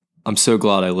I'm so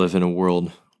glad I live in a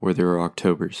world where there are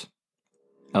Octobers.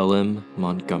 L.M.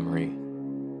 Montgomery.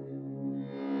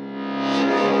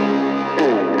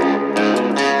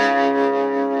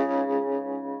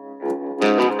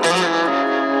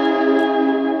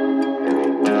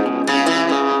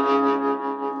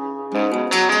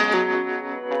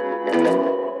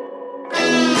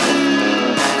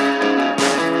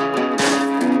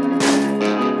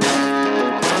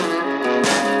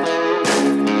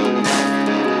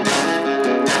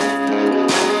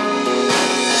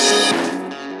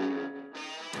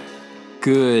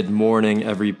 Good morning,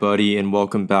 everybody, and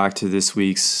welcome back to this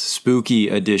week's spooky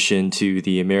edition to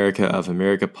the America of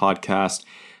America podcast.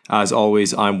 As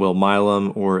always, I'm Will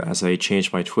Milam, or as I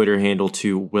changed my Twitter handle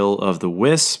to Will of the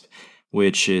Wisp,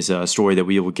 which is a story that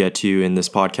we will get to in this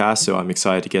podcast, so I'm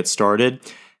excited to get started.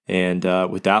 And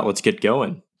with that, let's get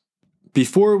going.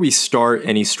 Before we start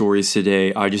any stories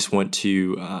today, I just want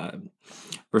to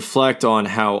reflect on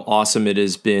how awesome it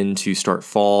has been to start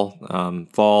fall,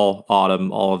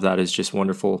 autumn, all of that is just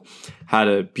wonderful. Had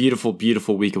a beautiful,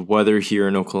 beautiful week of weather here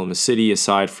in Oklahoma City,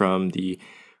 aside from the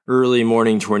early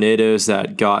morning tornadoes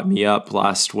that got me up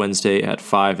last Wednesday at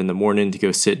 5 in the morning to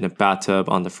go sit in a bathtub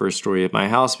on the first story of my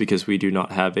house because we do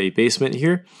not have a basement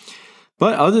here.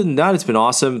 But other than that, it's been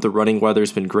awesome. The running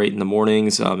weather's been great in the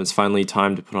mornings. It's finally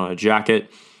time to put on a jacket.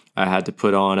 I had to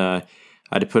put on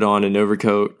an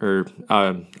overcoat or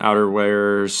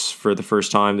outerwears for the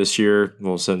first time this year.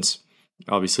 Well, since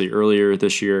obviously earlier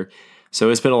this year. So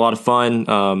it's been a lot of fun.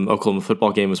 Oklahoma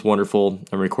football game was wonderful.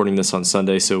 I'm recording this on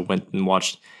Sunday, so went and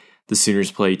watched the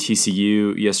Sooners play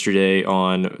TCU yesterday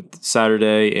on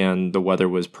Saturday, and the weather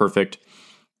was perfect.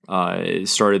 It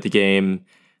started the game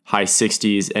high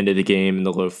 60s, ended the game in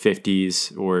the low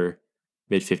 50s or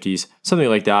mid 50s, something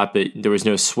like that. But there was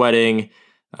no sweating.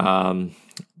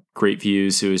 Great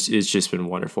views. It's just been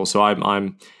wonderful. So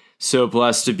I'm so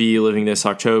blessed to be living this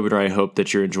October. I hope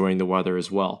that you're enjoying the weather as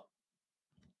well.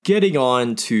 Getting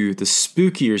on to the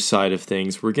spookier side of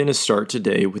things, we're going to start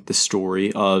today with the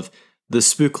story of the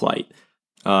Spook Light,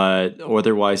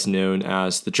 otherwise known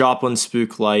as the Joplin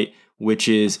Spook Light, which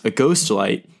is a ghost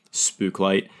light, spook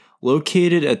light,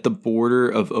 located at the border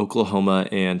of Oklahoma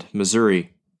and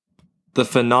Missouri. The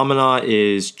phenomena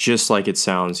is just like it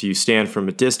sounds. You stand from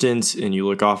a distance and you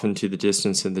look off into the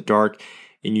distance in the dark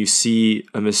and you see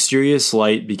a mysterious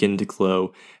light begin to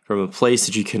glow from a place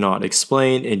that you cannot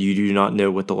explain, and you do not know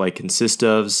what the light consists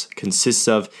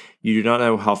of. You do not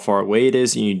know how far away it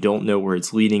is, and you don't know where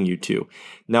it's leading you to.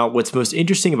 Now, what's most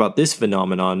interesting about this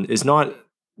phenomenon is not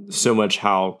so much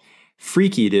how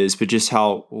freaky it is, but just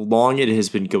how long it has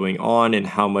been going on and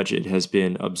how much it has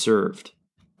been observed.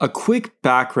 A quick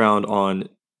background on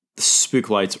spook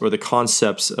lights, or the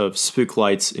concepts of spook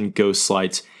lights and ghost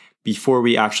lights, before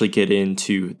we actually get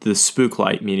into the spook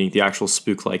light, meaning the actual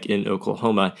spook light in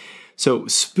Oklahoma. So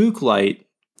spook light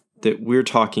that we're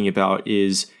talking about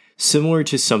is similar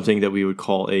to something that we would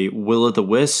call a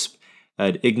will-o'-the-wisp,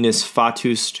 an ignis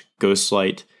fatuus ghost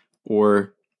light,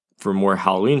 or for more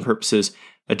Halloween purposes,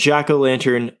 a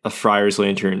jack-o'-lantern, a friar's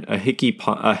lantern, a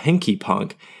hinky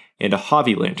punk, and a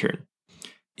hobby lantern.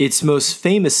 Its most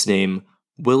famous name,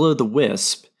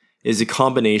 will-o'-the-wisp, is a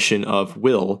combination of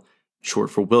Will,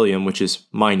 short for William, which is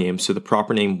my name, so the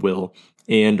proper name Will,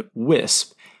 and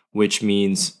wisp, which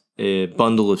means a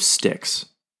bundle of sticks.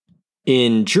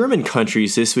 In German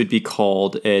countries, this would be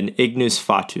called an ignis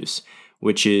fatuus,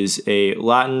 which is a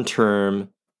Latin term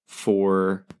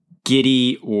for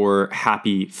giddy or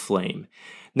happy flame.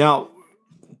 Now,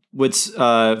 what's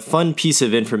a fun piece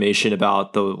of information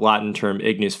about the Latin term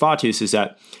ignis fatuus is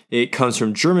that it comes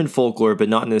from German folklore, but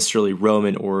not necessarily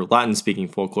Roman or Latin-speaking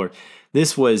folklore.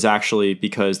 This was actually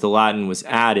because the Latin was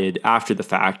added after the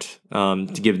fact to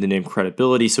give the name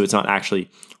credibility, so it's not actually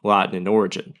Latin in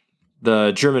origin.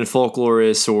 The German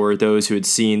folklorists, or those who had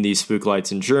seen these spook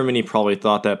lights in Germany, probably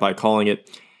thought that by calling it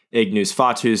ignis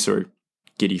fatuus or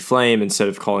giddy flame, instead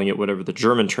of calling it whatever the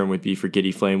German term would be for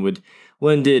giddy flame, would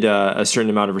lend it a certain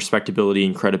amount of respectability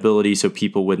and credibility, so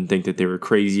people wouldn't think that they were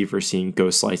crazy for seeing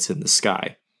ghost lights in the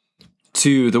sky.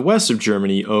 To the west of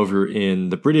Germany, over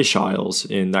in the British Isles,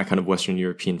 in that kind of Western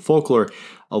European folklore,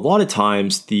 a lot of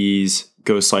times these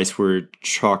ghost lights were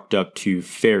chalked up to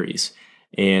fairies.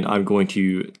 And I'm going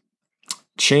to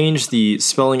change the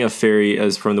spelling of fairy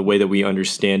as from the way that we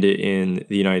understand it in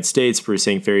the United States. We're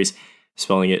saying fairies,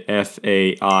 spelling it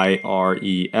F-A-I-R-E-S,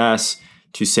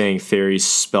 to saying fairies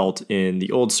spelt in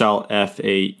the old style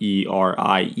F-A-E-R-I-E-S,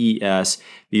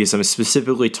 because I'm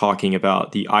specifically talking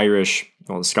about the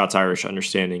Scots-Irish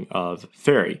understanding of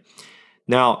fairy.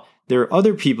 Now, there are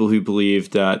other people who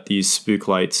believe that these spook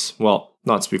lights, well,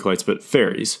 not spook lights, but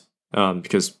fairies,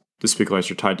 because the spooky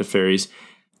lights are tied to fairies,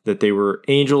 that they were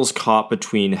angels caught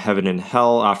between heaven and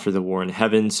hell after the war in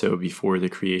heaven, so before the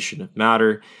creation of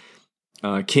matter.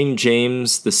 King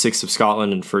James VI of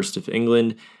Scotland and First of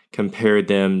England compared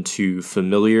them to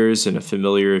familiars, and a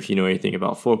familiar, if you know anything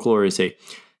about folklore, is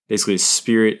basically a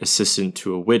spirit assistant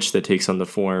to a witch that takes on the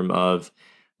form of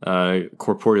a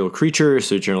corporeal creature,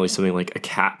 so generally something like a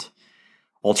cat.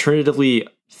 Alternatively,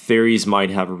 fairies might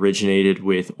have originated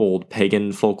with old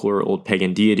pagan folklore, old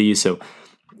pagan deities. So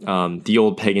the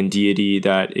old pagan deity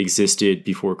that existed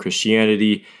before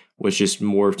Christianity was just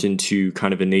morphed into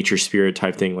kind of a nature spirit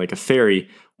type thing, like a fairy,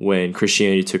 when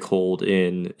Christianity took hold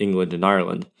in England and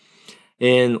Ireland.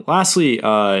 And lastly,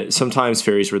 sometimes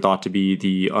fairies were thought to be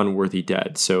the unworthy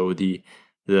dead, so the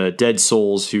dead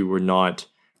souls who were not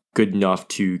good enough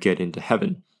to get into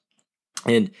heaven.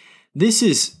 And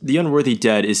the unworthy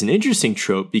dead is an interesting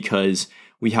trope because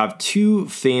we have two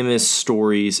famous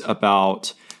stories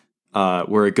about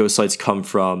where ghost lights come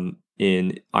from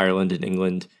in Ireland and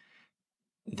England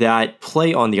that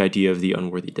play on the idea of the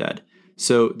unworthy dead.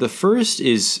 So the first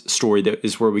story that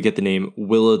is where we get the name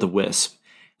Will-o'-the-Wisp.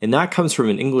 And that comes from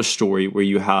an English story where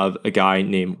you have a guy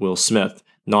named Will Smith.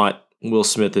 Not Will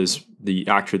Smith as the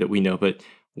actor that we know, but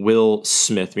Will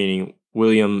Smith, meaning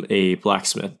William a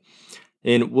blacksmith.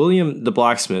 And William the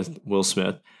blacksmith, Will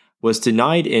Smith, was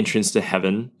denied entrance to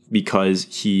heaven because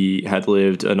he had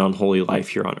lived an unholy life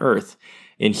here on earth.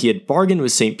 And he had bargained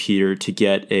with St. Peter to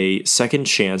get a second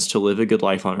chance to live a good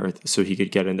life on earth so he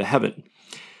could get into heaven.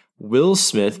 Will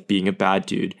Smith, being a bad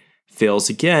dude, fails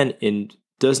again and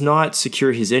does not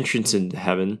secure his entrance into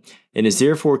heaven and is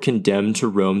therefore condemned to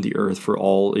roam the earth for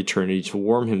all eternity to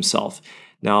warm himself.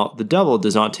 Now, the devil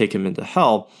does not take him into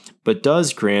hell, but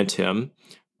does grant him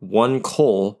one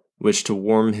coal which to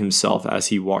warm himself as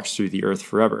he walks through the earth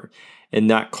forever.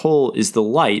 And that coal is the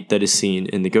light that is seen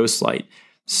in the ghost light.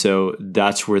 So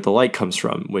that's where the light comes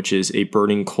from, which is a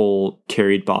burning coal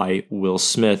carried by Will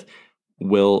Smith,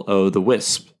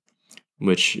 Will-o'-the-Wisp,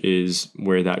 which is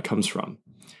where that comes from.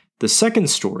 The second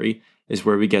story is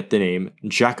where we get the name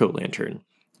Jack-o'-lantern.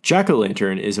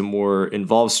 Jack-o'-lantern is a more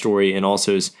involved story and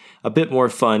also is a bit more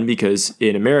fun because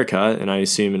in America, and I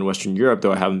assume in Western Europe,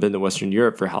 though I haven't been to Western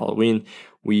Europe for Halloween,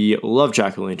 we love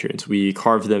jack-o'-lanterns. We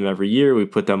carve them every year. We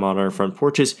put them on our front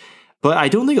porches. But I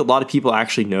don't think a lot of people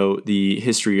actually know the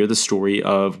history or the story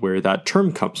of where that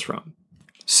term comes from.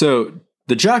 So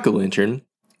the jack-o'-lantern,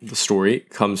 the story,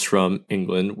 comes from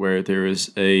England, where there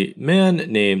is a man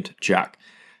named Jack.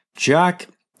 Jack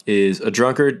is a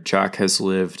drunkard. Jack has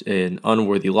lived an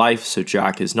unworthy life, so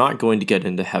Jack is not going to get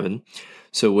into heaven.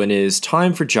 So when it is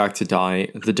time for Jack to die,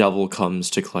 the devil comes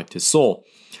to collect his soul.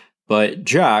 But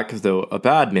Jack, though a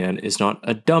bad man, is not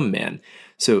a dumb man.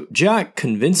 So Jack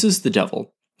convinces the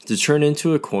devil to turn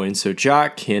into a coin so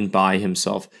Jack can buy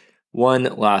himself one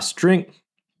last drink.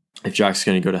 If Jack's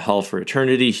going to go to hell for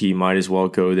eternity, he might as well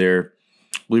go there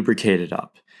lubricated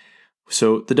up.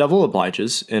 So the devil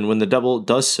obliges, and when the devil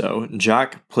does so,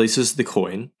 Jack places the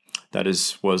coin,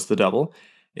 was the devil,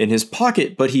 in his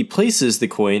pocket, but he places the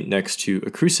coin next to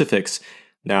a crucifix.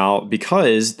 Now,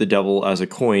 because the devil as a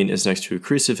coin is next to a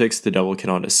crucifix, the devil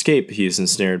cannot escape. He is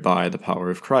ensnared by the power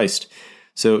of Christ.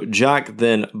 So Jack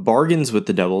then bargains with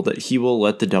the devil that he will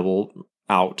let the devil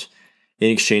out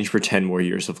in exchange for 10 more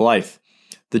years of life.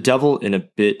 The devil, in a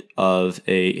bit of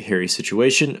a hairy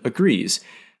situation, agrees.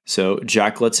 So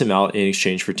Jack lets him out in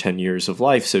exchange for 10 years of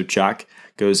life. So Jack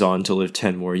goes on to live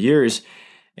 10 more years,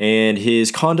 and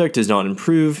his conduct does not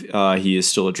improve. He is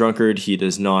still a drunkard. He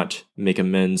does not make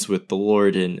amends with the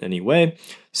Lord in any way.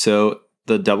 So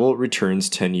the devil returns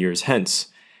 10 years hence.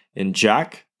 And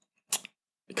Jack,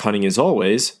 cunning as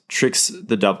always, tricks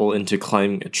the devil into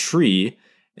climbing a tree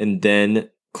and then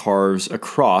carves a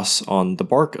cross on the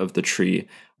bark of the tree,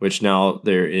 which now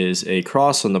there is a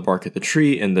cross on the bark of the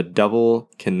tree and the devil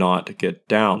cannot get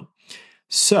down.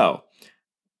 So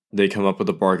they come up with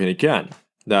a bargain again,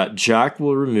 that Jack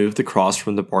will remove the cross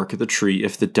from the bark of the tree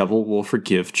if the devil will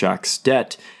forgive Jack's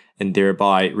debt and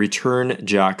thereby return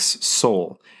Jack's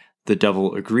soul. The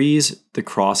devil agrees, the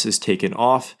cross is taken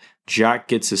off, Jack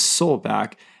gets his soul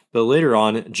back, but later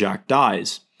on, Jack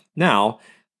dies. Now,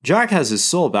 Jack has his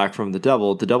soul back from the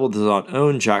devil does not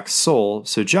own Jack's soul,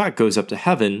 so Jack goes up to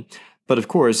heaven, but of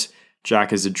course,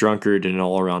 Jack is a drunkard and an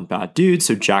all-around bad dude,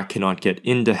 so Jack cannot get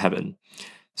into heaven.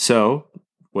 So,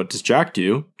 what does Jack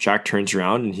do? Jack turns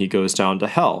around and he goes down to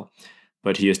hell,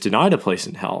 but he is denied a place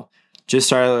in hell,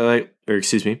 just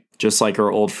like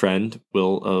our old friend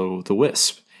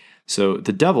Will-o'-the-Wisp. So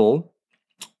the devil,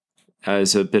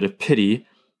 as a bit of pity,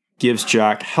 gives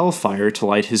Jack hellfire to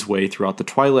light his way throughout the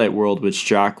Twilight world, which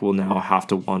Jack will now have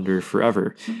to wander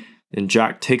forever. And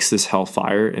Jack takes this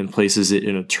hellfire and places it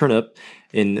in a turnip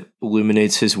and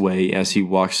illuminates his way as he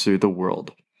walks through the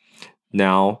world.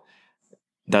 Now,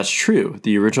 that's true.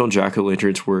 The original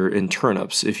jack-o'-lanterns were in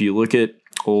turnips. If you look at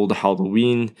old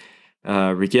Halloween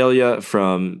regalia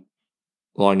from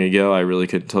long ago, I really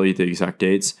couldn't tell you the exact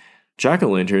dates,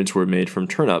 jack-o'-lanterns were made from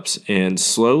turnips. And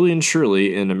slowly and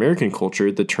surely, in American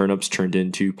culture, the turnips turned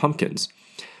into pumpkins.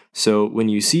 So when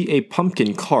you see a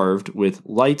pumpkin carved with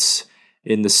lights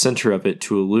in the center of it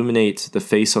to illuminate the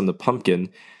face on the pumpkin,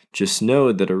 just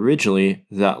know that originally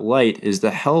that light is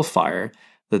the hellfire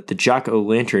that the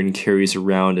jack-o'-lantern carries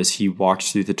around as he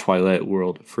walks through the twilight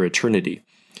world for eternity.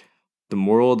 The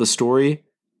moral of the story,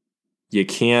 you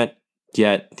can't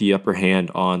get the upper hand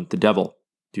on the devil.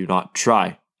 Do not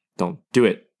try. Don't do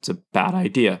it. It's a bad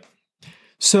idea.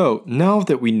 So now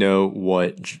that we know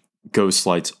what ghost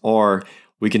lights are,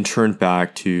 we can turn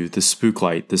back to the spook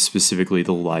light, specifically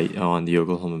the light on the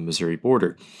Oklahoma-Missouri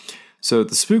border. So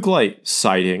the spook light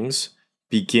sightings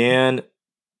began,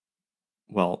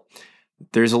 well,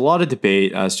 there's a lot of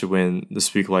debate as to when the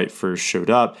spook light first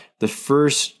showed up. The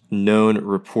first known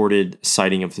reported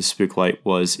sighting of the spook light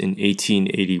was in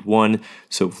 1881,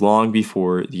 so long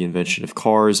before the invention of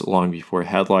cars, long before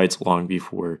headlights, long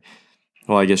before,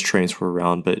 well, I guess trains were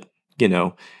around, but,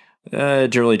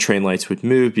 generally train lights would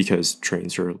move because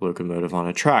trains are a locomotive on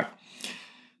a track.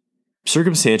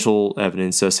 Circumstantial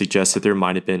evidence does suggest that there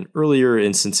might have been earlier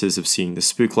instances of seeing the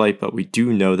spook light, but we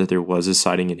do know that there was a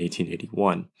sighting in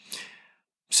 1881.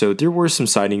 So there were some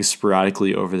sightings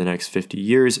sporadically over the next 50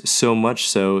 years, so much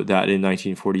so that in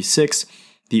 1946,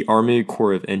 the Army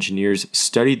Corps of Engineers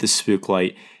studied the spook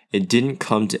light and didn't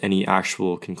come to any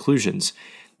actual conclusions.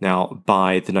 Now,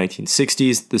 by the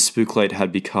 1960s, the spook light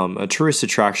had become a tourist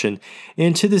attraction,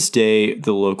 and to this day,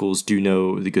 the locals do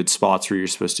know the good spots where you're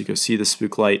supposed to go see the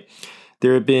spook light.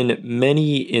 There have been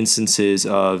many instances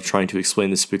of trying to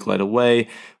explain the spook light away,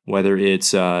 whether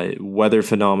it's a weather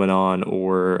phenomenon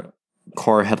or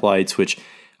car headlights, which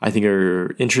I think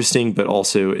are interesting, but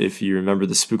also, if you remember,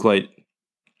 the spook light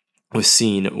was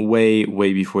seen way,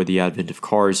 way before the advent of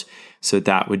cars. So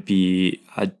that would be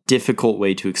a difficult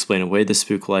way to explain away the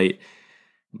spook light.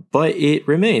 But it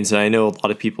remains. And I know a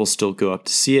lot of people still go up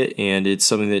to see it, and it's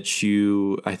something that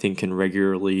you, I think, can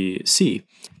regularly see.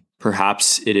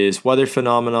 Perhaps it is weather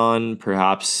phenomenon.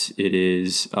 Perhaps it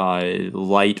is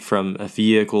light from a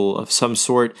vehicle of some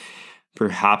sort.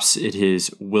 Perhaps it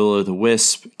is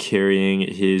Will-o'-the-Wisp carrying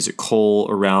his coal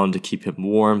around to keep him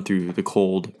warm through the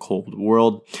cold, cold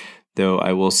world. Though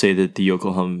I will say that the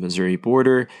Oklahoma-Missouri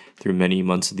border through many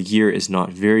months of the year is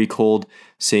not very cold.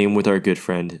 Same with our good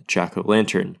friend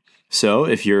Jack-o'-lantern. So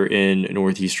if you're in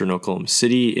northeastern Oklahoma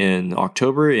City in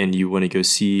October and you want to go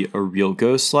see a real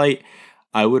ghost light,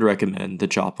 I would recommend the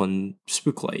Joplin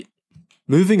Spook Light.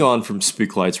 Moving on from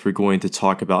spook lights, we're going to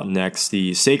talk about next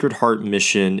the Sacred Heart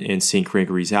Mission in St.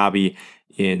 Gregory's Abbey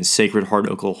in Sacred Heart,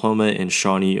 Oklahoma and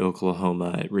Shawnee,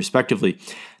 Oklahoma, respectively.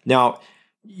 Now,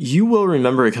 you will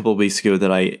remember a couple of weeks ago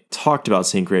that I talked about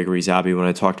St. Gregory's Abbey when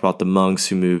I talked about the monks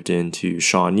who moved into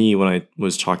Shawnee when I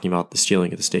was talking about the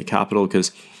stealing of the state capitol,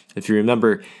 because if you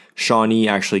remember, Shawnee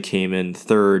actually came in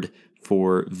third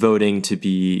for voting to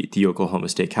be the Oklahoma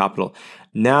state capital.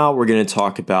 Now we're going to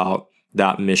talk about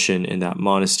that mission and that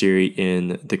monastery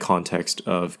in the context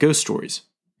of ghost stories.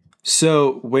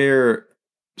 So where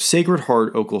Sacred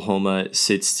Heart, Oklahoma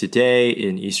sits today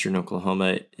in eastern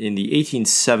Oklahoma in the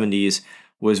 1870s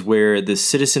was where the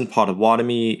Citizen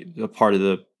Potawatomi, a part of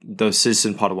the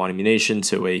Citizen Potawatomi Nation,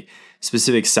 so a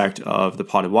specific sect of the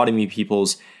Potawatomi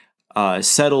peoples,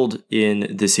 settled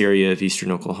in this area of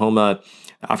eastern Oklahoma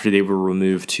after they were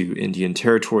removed to Indian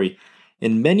Territory.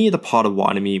 And many of the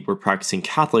Potawatomi were practicing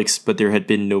Catholics, but there had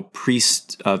been no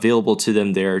priest available to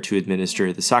them there to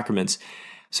administer the sacraments.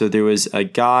 So there was a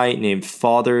guy named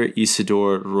Father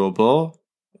Isidore Robot.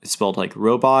 It's spelled like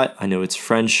robot. I know it's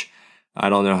French. I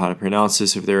don't know how to pronounce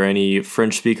this. If there are any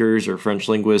French speakers or French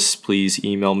linguists, please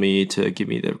email me to give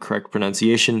me the correct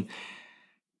pronunciation.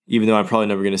 Even though I'm probably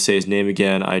never going to say his name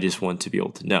again, I just want to be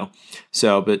able to know.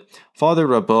 But Father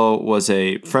Robot was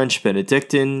a French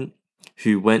Benedictine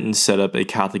who went and set up a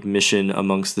Catholic mission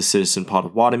amongst the Citizen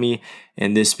Potawatomi,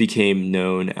 and this became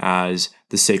known as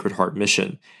the Sacred Heart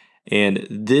Mission. And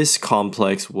this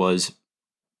complex was,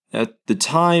 at the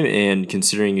time, and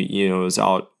considering it was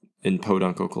out in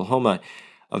Podunk, Oklahoma,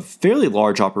 a fairly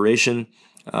large operation.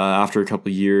 After a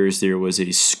couple of years, there was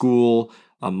a school,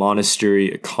 a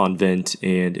monastery, a convent,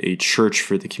 and a church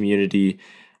for the community.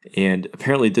 And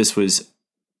apparently this was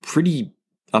pretty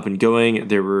up and going.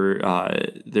 There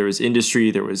was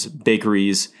industry, there was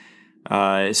bakeries.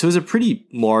 So it was a pretty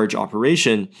large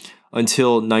operation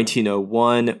until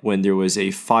 1901 when there was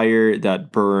a fire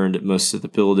that burned most of the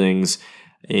buildings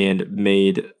and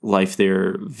made life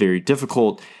there very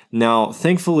difficult. Now,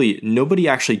 thankfully, nobody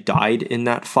actually died in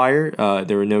that fire.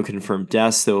 There were no confirmed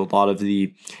deaths, though a lot of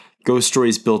the ghost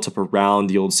stories built up around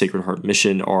the old Sacred Heart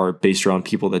mission are based around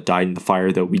people that died in the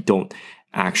fire, though we don't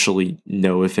actually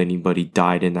know if anybody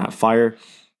died in that fire.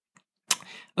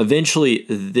 Eventually,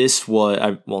 this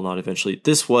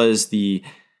was the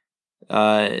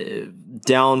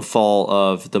downfall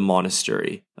of the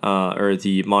monastery, or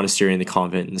the monastery and the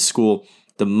convent and the school.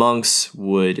 The monks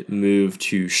would move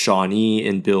to Shawnee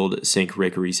and build St.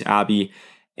 Gregory's Abbey,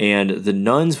 and the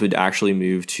nuns would actually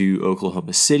move to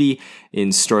Oklahoma City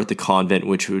and start the convent,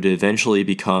 which would eventually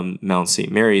become Mount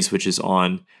St. Mary's,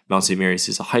 Mount St. Mary's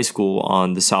is a high school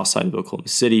on the south side of Oklahoma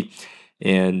City,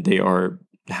 and they are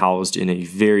housed in a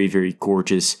very, very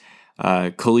gorgeous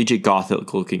collegiate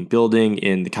Gothic-looking building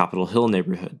in the Capitol Hill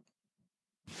neighborhood.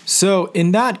 So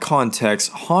in that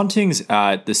context, hauntings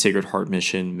at the Sacred Heart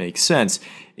Mission make sense.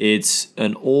 It's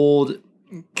an old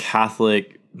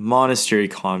Catholic monastery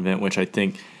convent, which I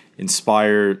think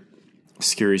inspired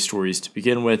scary stories to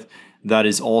begin with, that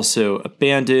is also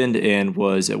abandoned and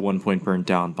was at one point burned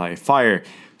down by a fire.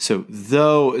 So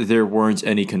though there weren't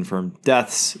any confirmed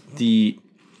deaths, the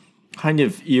kind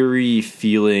of eerie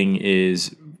feeling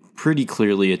is pretty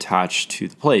clearly attached to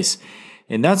the place.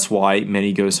 And that's why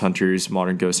many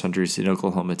modern ghost hunters in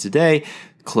Oklahoma today,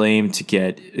 claim to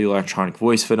get electronic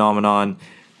voice phenomenon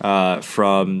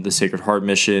from the Sacred Heart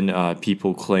Mission.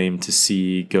 People claim to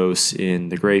see ghosts in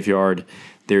the graveyard.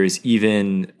 There is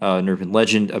even an urban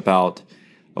legend about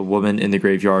a woman in the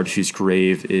graveyard whose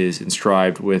grave is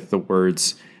inscribed with the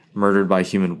words "murdered by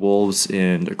human wolves."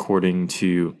 And according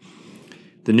to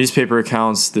the newspaper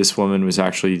accounts, this woman was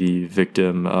actually the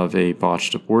victim of a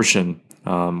botched abortion,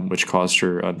 which caused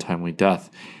her untimely death.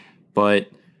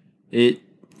 But it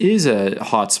is a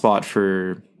hot spot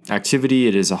for activity.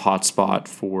 It is a hot spot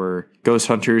for ghost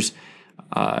hunters.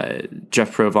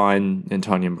 Jeff Provine and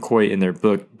Tanya McCoy in their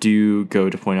book do go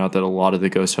to point out that a lot of the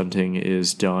ghost hunting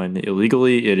is done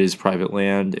illegally. It is private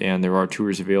land, and there are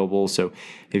tours available. So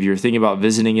if you're thinking about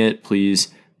visiting it, please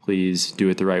do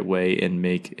it the right way and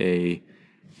make a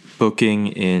booking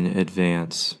in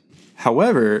advance.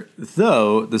 However,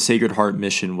 though the Sacred Heart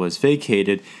Mission was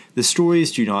vacated, the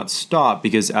stories do not stop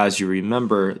because, as you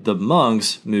remember, the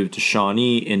monks moved to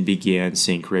Shawnee and began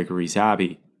St. Gregory's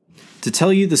Abbey. To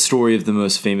tell you the story of the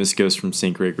most famous ghost from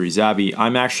St. Gregory's Abbey,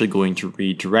 I'm actually going to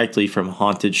read directly from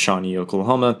Haunted Shawnee,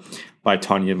 Oklahoma by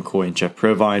Tanya McCoy and Jeff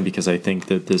Provine because I think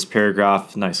that this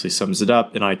paragraph nicely sums it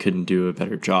up and I couldn't do a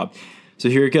better job. So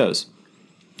here it goes.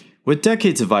 With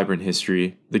decades of vibrant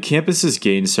history, the campus has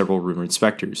gained several rumored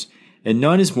specters, and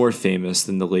none is more famous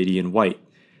than the Lady in White.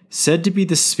 Said to be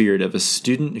the spirit of a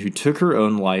student who took her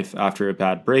own life after a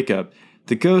bad breakup,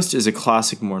 the ghost is a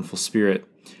classic mournful spirit.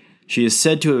 She is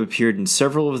said to have appeared in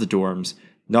several of the dorms,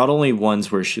 not only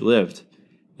ones where she lived,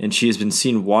 and she has been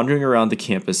seen wandering around the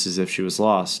campus as if she was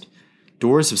lost.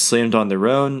 Doors have slammed on their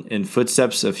own, and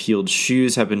footsteps of heeled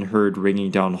shoes have been heard ringing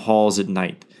down halls at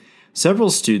night. Several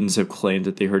students have claimed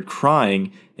that they heard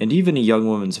crying and even a young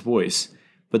woman's voice,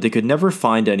 but they could never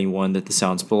find anyone that the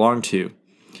sounds belonged to.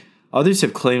 Others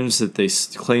have claimed that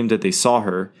they saw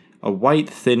her, a white,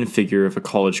 thin figure of a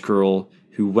college girl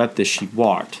who wept as she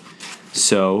walked.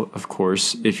 So, of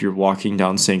course, if you're walking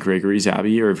down St. Gregory's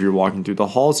Abbey, or if you're walking through the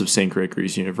halls of St.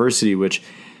 Gregory's University, which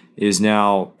is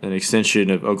now an extension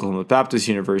of Oklahoma Baptist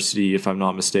University, if I'm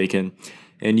not mistaken,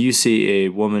 and you see a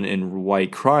woman in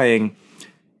white crying,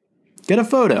 get a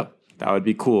photo. That would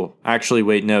be cool. Actually,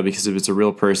 wait, no, because if it's a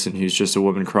real person who's just a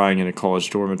woman crying in a college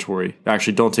dormitory,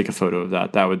 actually, don't take a photo of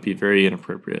that. That would be very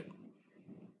inappropriate.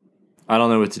 I don't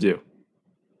know what to do.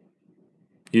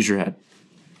 Use your head.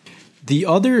 The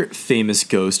other famous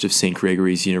ghost of St.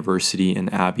 Gregory's University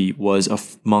and Abbey was a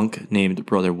monk named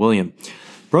Brother William.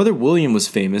 Brother William was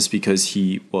famous because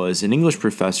he was an English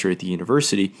professor at the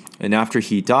university, and after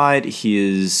he died,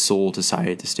 his soul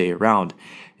decided to stay around.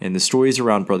 And the stories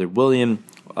around Brother William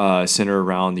center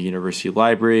around the university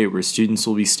library, where students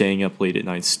will be staying up late at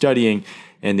night studying,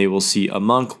 and they will see a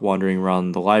monk wandering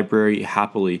around the library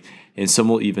happily, and some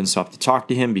will even stop to talk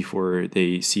to him before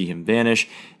they see him vanish,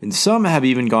 and some have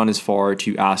even gone as far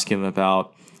to ask him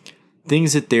about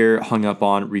things that they're hung up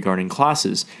on regarding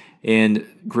classes, and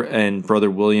Brother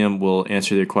William will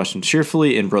answer their questions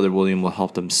cheerfully, and Brother William will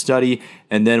help them study,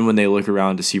 and then when they look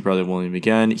around to see Brother William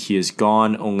again, he is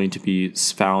gone, only to be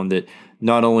found that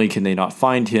not only can they not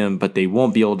find him, but they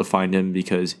won't be able to find him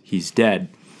because he's dead.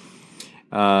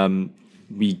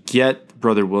 We get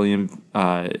Brother William,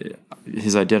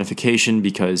 his identification,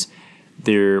 because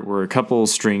there were a couple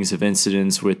strings of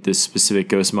incidents with this specific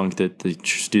ghost monk that the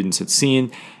students had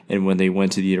seen. And when they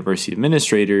went to the university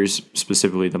administrators,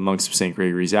 specifically the monks of St.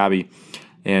 Gregory's Abbey,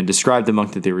 and described the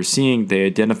monk that they were seeing, they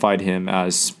identified him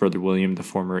as Brother William, the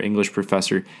former English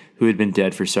professor who had been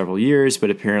dead for several years, but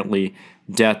apparently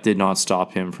death did not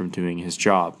stop him from doing his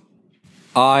job.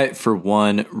 I, for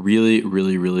one, really,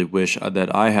 really, really wish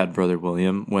that I had Brother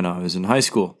William when I was in high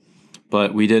school,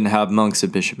 but we didn't have monks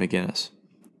at Bishop McGinnis.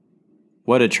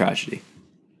 What a tragedy.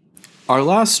 Our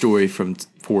last story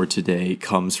for today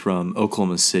comes from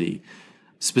Oklahoma City,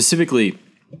 specifically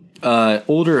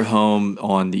older home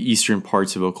on the eastern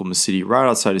parts of Oklahoma City, right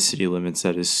outside of city limits,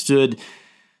 that has stood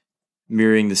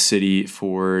mirroring the city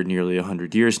for nearly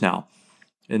 100 years now.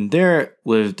 And there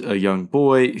lived a young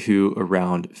boy who,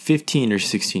 around 15 or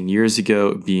 16 years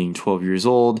ago, being 12 years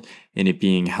old, and it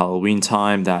being Halloween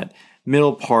time, that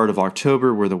middle part of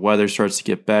October where the weather starts to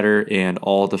get better and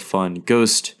all the fun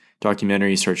ghost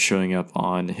documentaries start showing up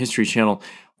on the History Channel,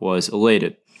 was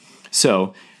elated.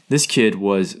 So this kid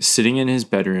was sitting in his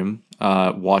bedroom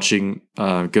watching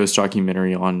a ghost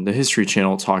documentary on the History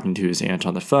Channel, talking to his aunt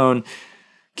on the phone.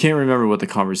 Can't remember what the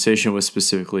conversation was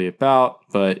specifically about,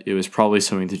 but it was probably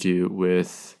something to do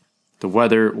with the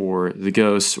weather or the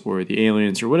ghosts or the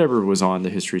aliens or whatever was on the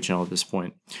History Channel at this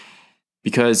point.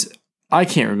 Because I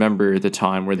can't remember the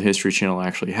time where the History Channel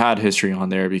actually had history on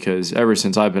there, because ever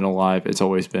since I've been alive, it's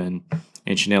always been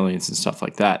ancient aliens and stuff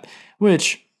like that,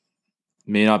 which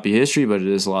may not be history, but it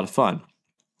is a lot of fun.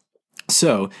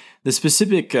 So the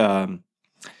specific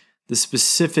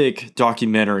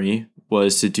documentary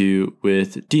was to do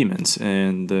with demons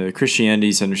and the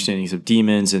Christianity's understandings of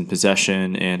demons and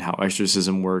possession and how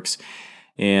exorcism works.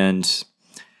 And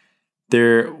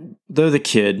though the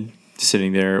kid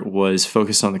sitting there was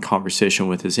focused on the conversation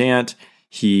with his aunt,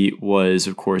 he was,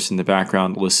 of course, in the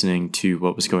background listening to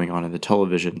what was going on in the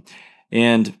television,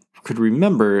 and could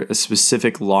remember a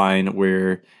specific line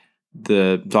where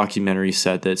the documentary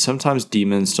said that sometimes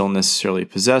demons don't necessarily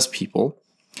possess people,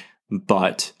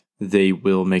 but they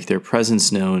will make their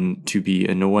presence known to be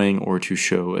annoying or to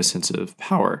show a sense of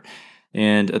power.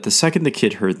 And at the second the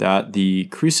kid heard that, the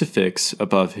crucifix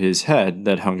above his head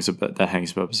that hangs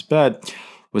above his bed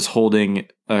was holding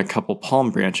a couple palm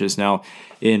branches. Now,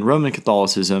 in Roman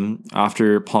Catholicism,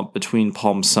 between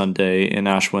Palm Sunday and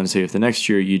Ash Wednesday of the next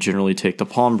year, you generally take the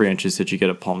palm branches that you get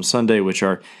at Palm Sunday, which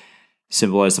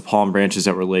symbolize the palm branches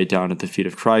that were laid down at the feet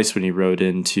of Christ when he rode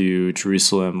into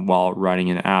Jerusalem while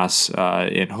riding an ass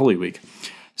in Holy Week.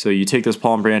 So you take those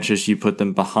palm branches, you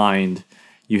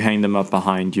hang them up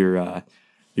behind your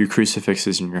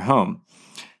crucifixes in your home.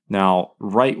 Now,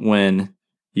 right when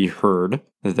he heard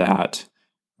that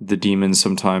the demons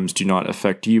sometimes do not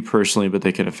affect you personally, but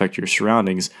they can affect your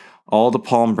surroundings, all the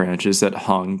palm branches that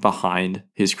hung behind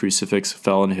his crucifix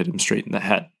fell and hit him straight in the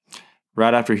head,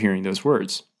 right after hearing those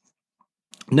words.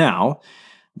 Now,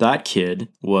 that kid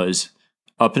was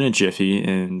up in a jiffy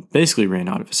and basically ran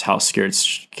out of his house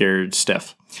scared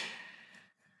stiff.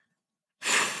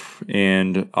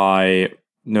 And I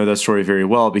know that story very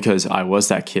well because I was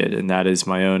that kid, and that is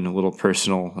my own little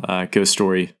personal ghost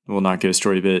story. Well, not ghost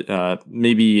story, but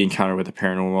maybe encounter with the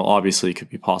paranormal. Obviously, it could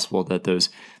be possible that those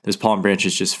palm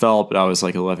branches just fell, but I was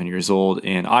like 11 years old,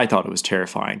 and I thought it was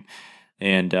terrifying.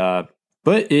 And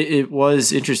but it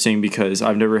was interesting because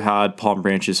I've never had palm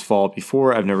branches fall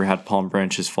before. I've never had palm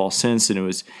branches fall since,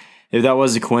 and if that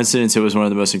was a coincidence, it was one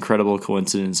of the most incredible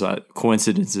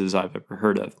coincidences I've ever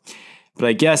heard of. But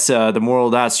I guess the moral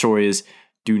of that story is,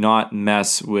 do not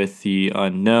mess with the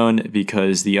unknown,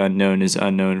 because the unknown is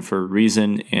unknown for a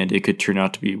reason, and it could turn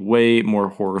out to be way more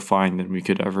horrifying than we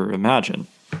could ever imagine.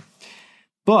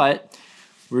 But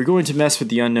we're going to mess with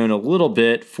the unknown a little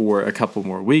bit for a couple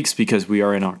more weeks because we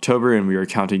are in October and we are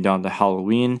counting down to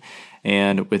Halloween.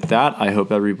 And with that, I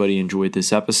hope everybody enjoyed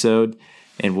this episode.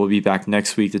 And we'll be back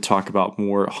next week to talk about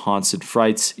more haunts and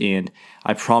frights. And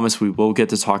I promise we will get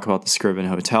to talk about the Scriven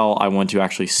Hotel. I want to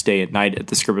actually stay at night at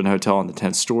the Scriven Hotel on the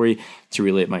 10th story to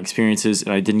relate my experiences.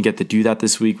 And I didn't get to do that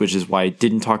this week, which is why I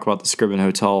didn't talk about the Scriven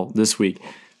Hotel this week.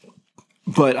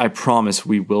 But I promise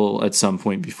we will at some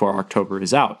point before October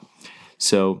is out.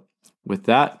 So with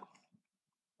that,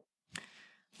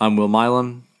 I'm Will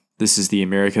Milam. This is the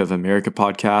America of America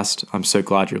podcast. I'm so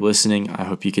glad you're listening. I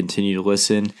hope you continue to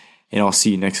listen. And I'll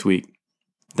see you next week.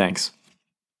 Thanks.